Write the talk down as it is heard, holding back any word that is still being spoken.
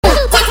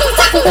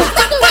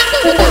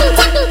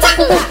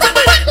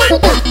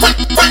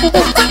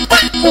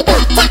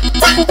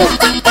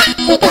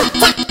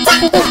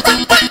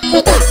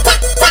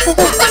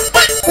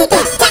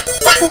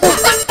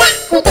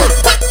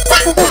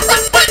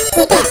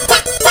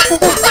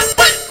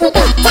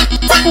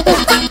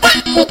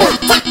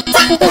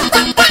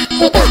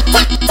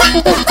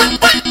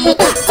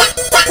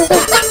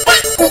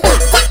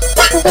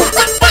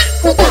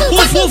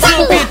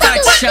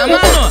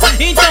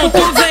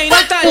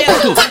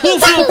O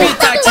Fluup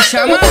tá te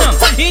chamando,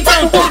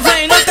 então tu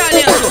vem no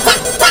talento.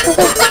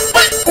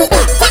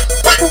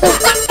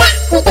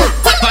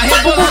 Vai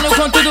rebolando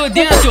com tudo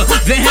dentro,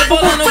 vem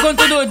rebolando com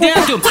tudo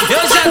dentro.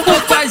 Eu já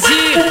tô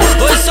quase,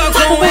 hoje só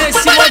com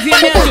esse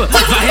movimento.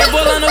 Vai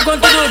rebolando com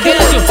tudo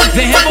dentro,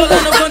 vem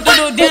rebolando com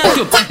tudo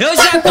dentro. Eu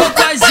já tô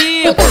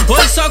quase,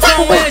 hoje só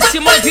com esse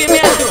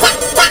movimento.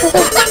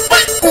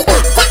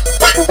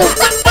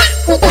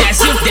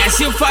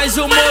 Desce, faz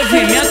o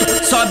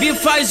movimento, sobe,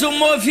 faz o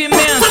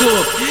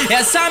movimento.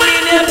 Essa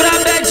mina é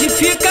braba de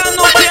fica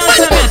no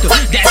pensamento.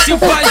 Desce,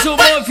 faz o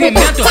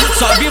movimento,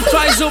 sobe,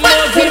 faz o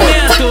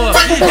movimento.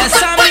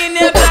 Essa mina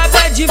é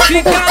braba de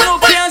fica no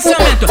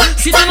pensamento.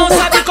 Se tu não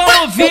sabe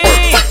como vir,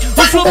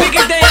 o Fluup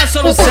que tem a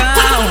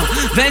solução.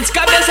 Vem de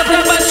cabeça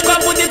pra baixo com a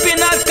bunda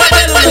empinada,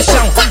 cabelo no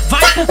chão.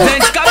 Vai, vem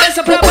de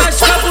cabeça pra baixo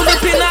com a bunda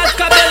empinada,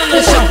 cabelo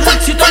no chão.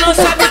 Se tu não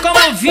sabe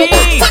como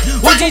vir,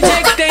 o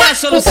DJ que tem a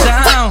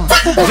solução.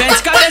 Vem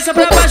de cabeça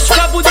pra baixo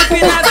com a bunda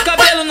empinada,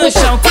 cabelo no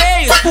chão.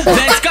 Que isso?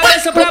 Vem de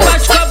cabeça pra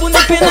baixo com a bunda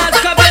empinada,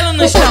 cabelo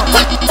no chão.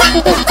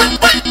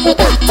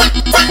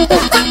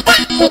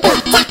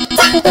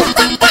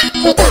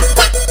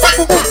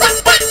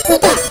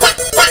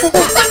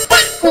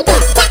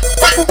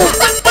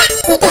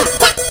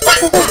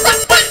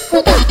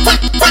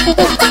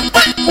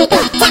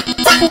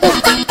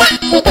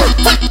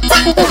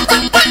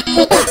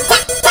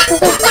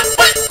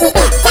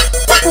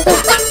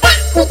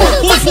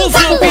 O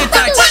Fluup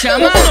tá te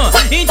chamando,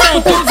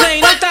 então tu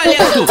vem no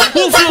talento.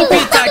 O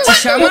Fluup tá te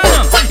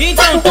chamando,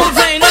 então tu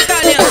vem no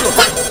talento.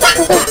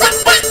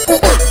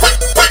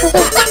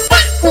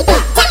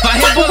 Vai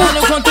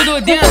rebolando com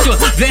tudo dentro,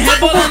 vem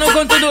rebolando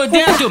com tudo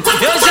dentro.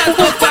 Eu já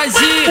tô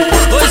quase,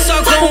 hoje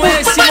só com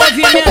esse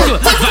movimento.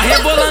 Vai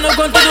rebolando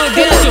com tudo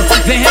dentro,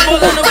 vem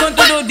rebolando com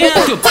tudo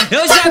dentro.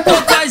 Eu já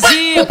tô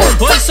quase,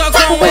 hoje só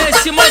com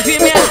esse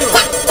movimento.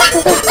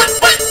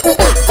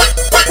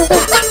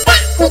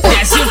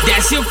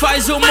 Desce,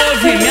 faz o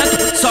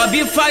movimento,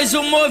 sobe, faz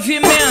o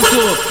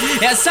movimento.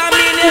 Essa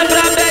mina é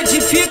braba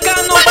de fica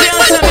no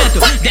pensamento.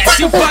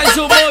 Desce, faz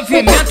o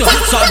movimento,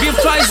 sobe,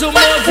 faz o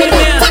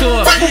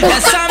movimento.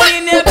 Essa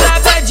mina é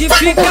braba de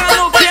fica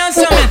no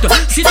pensamento.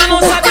 Se tu não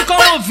sabe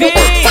como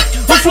vir,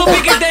 o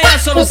Fluup que tem a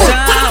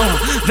solução.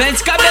 Vem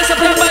de cabeça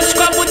pra baixo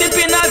com a bunda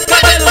empinada,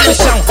 cabelo no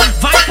chão.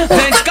 Vai,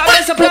 vem de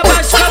cabeça pra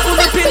baixo com a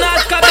bunda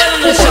empinada, cabelo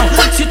no chão.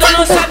 Se tu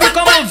não sabe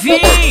como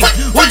vir,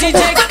 o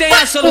DJ que tem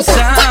a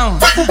solução.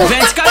 Vem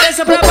de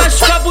cabeça pra baixo